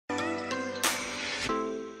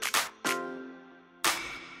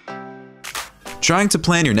Trying to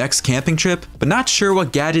plan your next camping trip, but not sure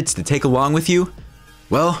what gadgets to take along with you?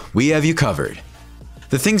 Well, we have you covered.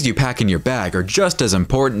 The things you pack in your bag are just as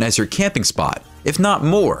important as your camping spot, if not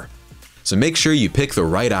more. So make sure you pick the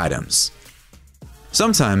right items.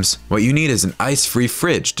 Sometimes, what you need is an ice-free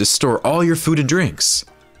fridge to store all your food and drinks.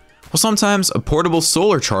 Well, sometimes a portable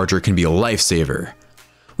solar charger can be a lifesaver.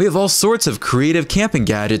 We have all sorts of creative camping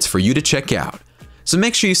gadgets for you to check out, so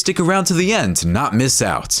make sure you stick around to the end to not miss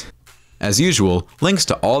out. As usual, links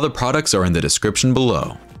to all the products are in the description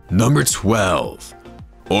below. Number 12.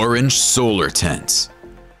 Orange Solar Tent.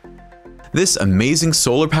 This amazing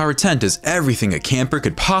solar-powered tent is everything a camper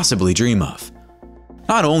could possibly dream of.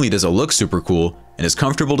 Not only does it look super cool and is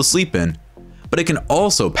comfortable to sleep in, but it can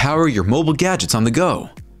also power your mobile gadgets on the go.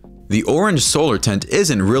 The orange solar tent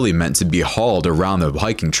isn't really meant to be hauled around the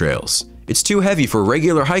hiking trails. It's too heavy for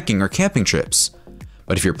regular hiking or camping trips.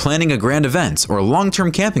 But if you're planning a grand event or a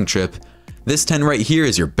long-term camping trip, this tent right here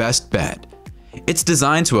is your best bet. It's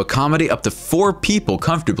designed to accommodate up to 4 people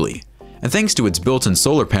comfortably, and thanks to its built-in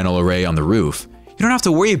solar panel array on the roof, you don't have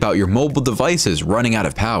to worry about your mobile devices running out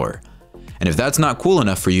of power. And if that's not cool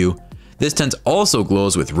enough for you, this tent also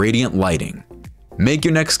glows with radiant lighting. Make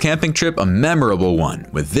your next camping trip a memorable one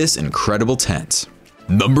with this incredible tent.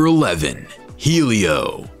 Number 11.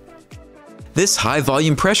 Helio. This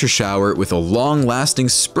high-volume pressure shower with a long-lasting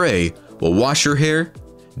spray will wash your hair,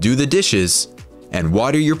 do the dishes, and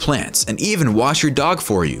water your plants, and even wash your dog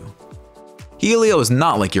for you. Helio is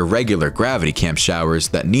not like your regular gravity camp showers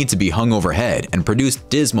that need to be hung overhead and produce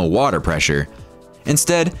dismal water pressure.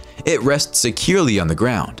 Instead, it rests securely on the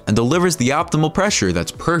ground and delivers the optimal pressure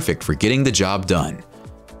that's perfect for getting the job done.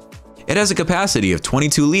 It has a capacity of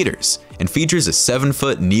 22 liters and features a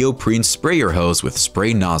 7-foot neoprene sprayer hose with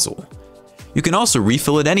spray nozzle. You can also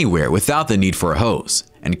refill it anywhere without the need for a hose,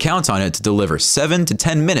 and count on it to deliver 7 to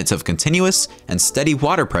 10 minutes of continuous and steady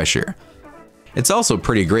water pressure. It's also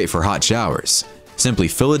pretty great for hot showers. Simply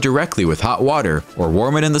fill it directly with hot water or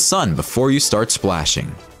warm it in the sun before you start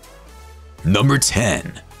splashing. Number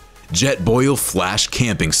 10. Jetboil Flash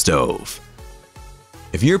Camping Stove.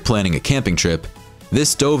 If you're planning a camping trip, this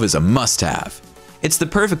stove is a must-have. It's the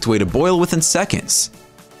perfect way to boil within seconds.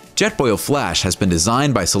 Jetboil Flash has been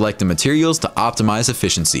designed by selecting materials to optimize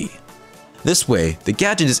efficiency. This way, the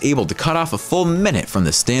gadget is able to cut off a full minute from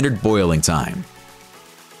the standard boiling time.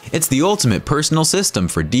 It's the ultimate personal system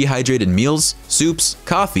for dehydrated meals, soups,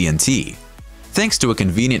 coffee, and tea. Thanks to a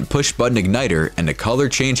convenient push-button igniter and a color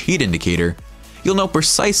change heat indicator, you'll know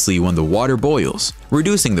precisely when the water boils,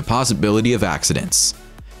 reducing the possibility of accidents.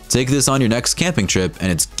 Take this on your next camping trip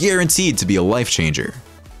and it's guaranteed to be a life changer.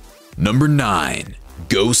 Number 9.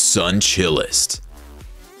 Go Sun Chillest.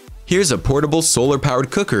 Here's a portable solar-powered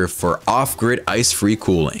cooker for off-grid ice-free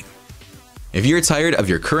cooling. If you're tired of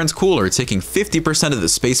your current cooler taking 50% of the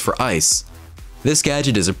space for ice, this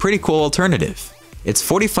gadget is a pretty cool alternative. Its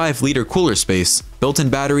 45-liter cooler space, built-in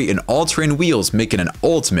battery, and all-terrain wheels make it an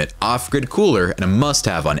ultimate off-grid cooler and a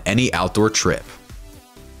must-have on any outdoor trip.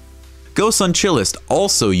 Go Sun Chillest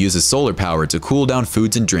also uses solar power to cool down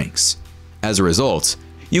foods and drinks. As a result,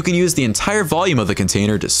 you can use the entire volume of the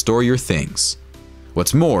container to store your things.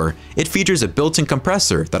 What's more, it features a built-in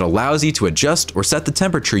compressor that allows you to adjust or set the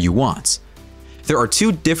temperature you want. There are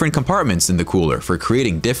 2 different compartments in the cooler for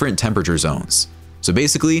creating different temperature zones. So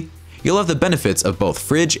basically, you'll have the benefits of both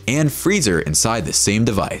fridge and freezer inside the same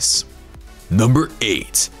device. Number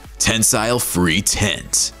 8. Tensile Free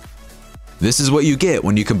Tent. This is what you get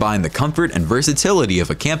when you combine the comfort and versatility of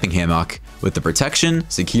a camping hammock with the protection,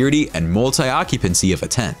 security, and multi-occupancy of a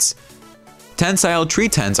tent. Tensile tree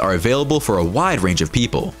tents are available for a wide range of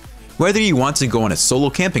people. Whether you want to go on a solo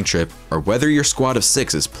camping trip or whether your squad of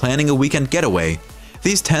 6 is planning a weekend getaway,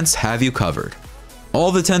 these tents have you covered.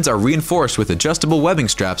 All the tents are reinforced with adjustable webbing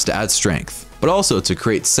straps to add strength, but also to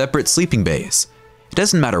create separate sleeping bays. It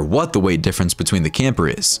doesn't matter what the weight difference between the camper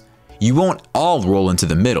is. You won't all roll into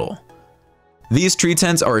the middle. These tree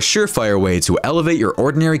tents are a surefire way to elevate your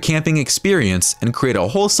ordinary camping experience and create a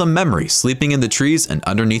wholesome memory sleeping in the trees and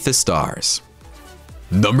underneath the stars.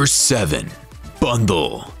 Number 7.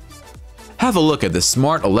 Bundle. Have a look at the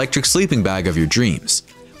smart electric sleeping bag of your dreams.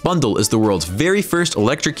 Bundle is the world's very first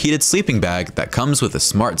electric heated sleeping bag that comes with a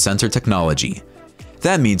smart sensor technology.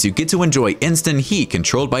 That means you get to enjoy instant heat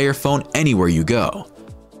controlled by your phone anywhere you go.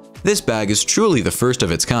 This bag is truly the first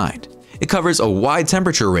of its kind. It covers a wide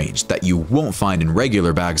temperature range that you won't find in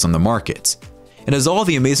regular bags on the market. It has all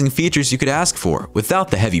the amazing features you could ask for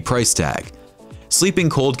without the heavy price tag. Sleeping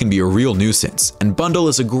cold can be a real nuisance, and Bundle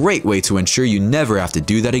is a great way to ensure you never have to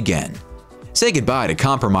do that again. Say goodbye to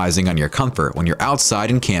compromising on your comfort when you're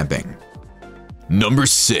outside and camping. Number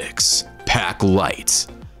 6. pack light.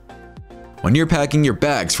 When you're packing your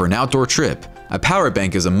bags for an outdoor trip, a power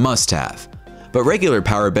bank is a must-have. But regular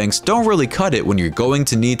power banks don't really cut it when you're going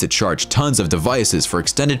to need to charge tons of devices for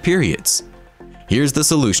extended periods. Here's the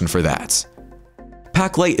solution for that.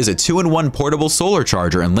 Pack Light is a 2-in-1 portable solar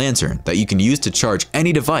charger and lantern that you can use to charge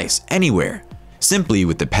any device, anywhere, simply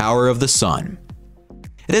with the power of the sun.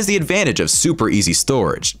 It has the advantage of super easy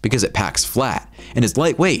storage because it packs flat and is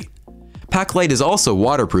lightweight. Pack Light is also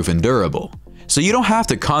waterproof and durable, so you don't have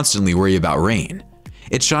to constantly worry about rain.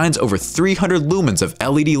 It shines over 300 lumens of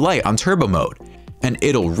LED light on turbo mode, and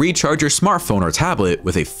it'll recharge your smartphone or tablet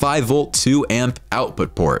with a 5V 2A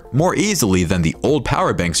output port more easily than the old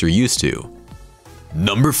power banks you're used to.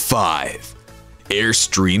 Number 5.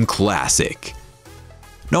 Airstream Classic.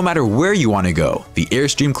 No matter where you want to go, the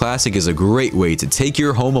Airstream Classic is a great way to take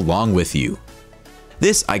your home along with you.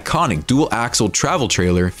 This iconic dual-axle travel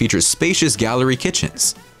trailer features spacious gallery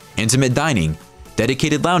kitchens, intimate dining,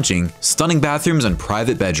 dedicated lounging, stunning bathrooms, and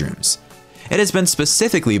private bedrooms. It has been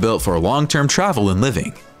specifically built for long-term travel and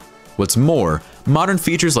living. What's more, modern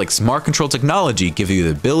features like smart control technology give you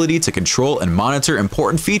the ability to control and monitor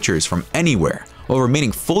important features from anywhere while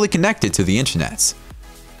remaining fully connected to the internet.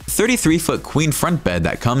 The 33-foot queen front bed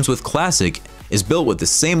that comes with Classic is built with the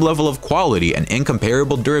same level of quality and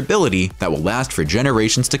incomparable durability that will last for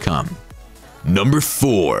generations to come. Number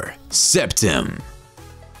 4. Septim.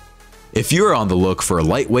 If you're on the look for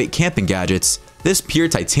lightweight camping gadgets, this pure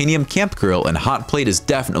titanium camp grill and hot plate is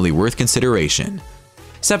definitely worth consideration.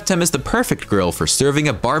 Septim is the perfect grill for serving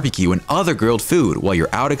a barbecue and other grilled food while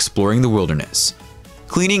you're out exploring the wilderness.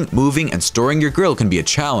 Cleaning, moving, and storing your grill can be a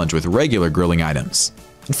challenge with regular grilling items.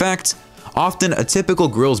 In fact, often a typical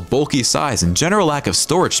grill's bulky size and general lack of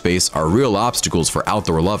storage space are real obstacles for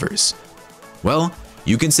outdoor lovers. Well,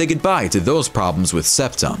 you can say goodbye to those problems with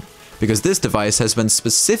Septim, because this device has been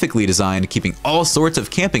specifically designed keeping all sorts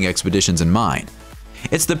of camping expeditions in mind.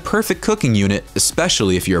 It's the perfect cooking unit,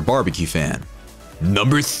 especially if you're a barbecue fan.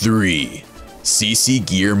 Number 3. CC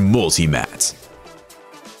Gear Multimat.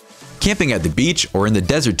 Camping at the beach or in the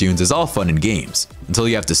desert dunes is all fun and games, until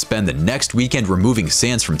you have to spend the next weekend removing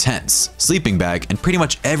sands from tents, sleeping bag, and pretty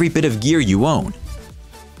much every bit of gear you own.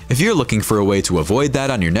 If you're looking for a way to avoid that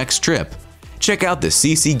on your next trip, check out the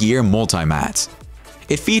CC Gear Multimat.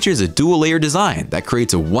 It features a dual-layer design that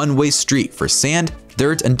creates a one-way street for sand,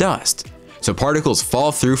 dirt, and dust, so particles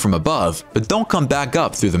fall through from above but don't come back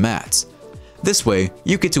up through the mats. This way,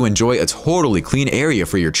 you get to enjoy a totally clean area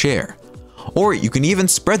for your chair. Or you can even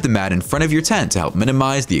spread the mat in front of your tent to help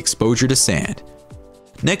minimize the exposure to sand.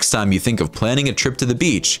 Next time you think of planning a trip to the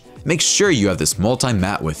beach, make sure you have this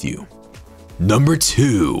multi-mat with you. Number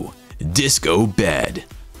 2. Disco Bed.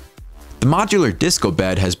 The modular disco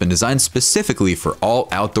bed has been designed specifically for all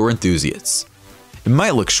outdoor enthusiasts. It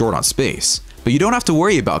might look short on space, but you don't have to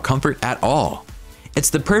worry about comfort at all. It's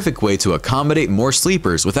the perfect way to accommodate more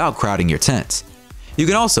sleepers without crowding your tent. You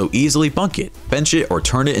can also easily bunk it, bench it, or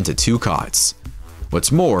turn it into 2 cots.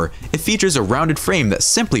 What's more, it features a rounded frame that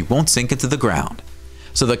simply won't sink into the ground.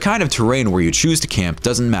 So the kind of terrain where you choose to camp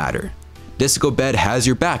doesn't matter. Disco Bed has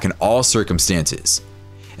your back in all circumstances.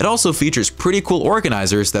 It also features pretty cool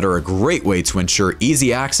organizers that are a great way to ensure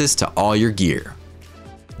easy access to all your gear.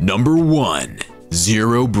 Number 1.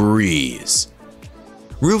 Zero Breeze.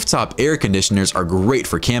 Rooftop air conditioners are great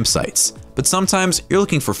for campsites, but sometimes you're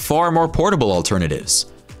looking for far more portable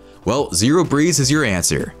alternatives. Well, Zero Breeze is your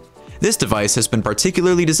answer. This device has been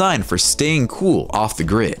particularly designed for staying cool off the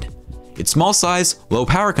grid. Its small size, low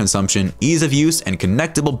power consumption, ease of use, and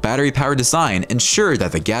connectable battery-powered design ensure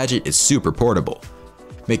that the gadget is super portable,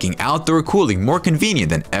 making outdoor cooling more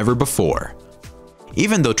convenient than ever before.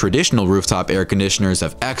 Even though traditional rooftop air conditioners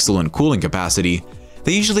have excellent cooling capacity,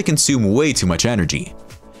 they usually consume way too much energy.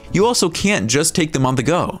 You also can't just take them on the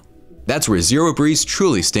go. That's where Zero Breeze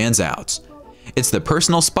truly stands out. It's the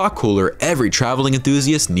personal spot cooler every traveling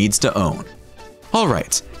enthusiast needs to own.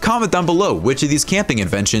 Alright, comment down below which of these camping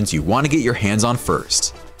inventions you want to get your hands on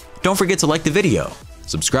first. Don't forget to like the video,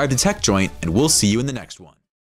 subscribe to TechJoint, and we'll see you in the next one.